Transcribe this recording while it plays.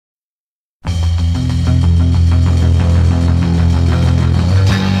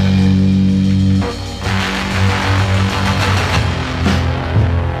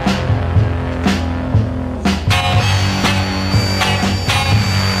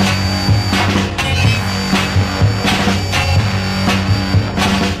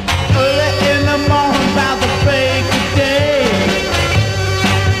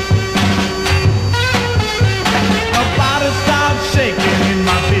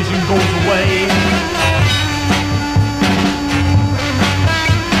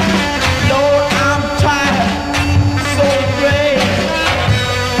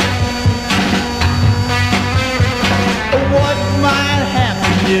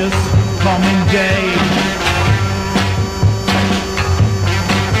coming day.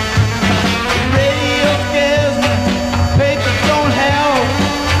 Radio scares me, papers don't help.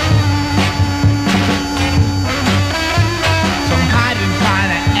 Some hiding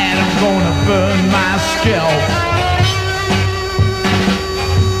kind of atom gonna burn my scalp.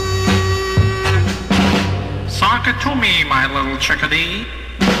 Sock it to me, my little chickadee.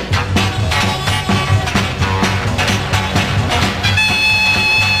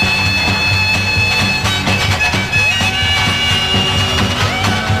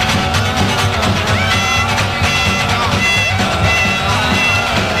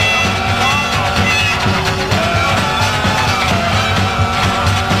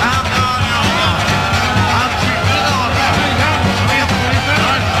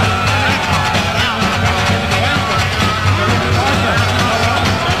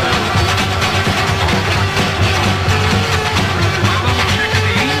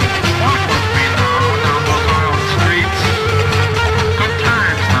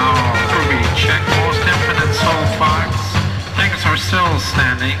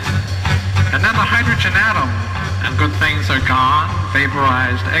 Standing, and then the hydrogen atom, and good things are gone,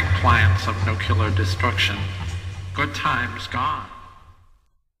 vaporized eggplants of nuclear destruction. Good times gone.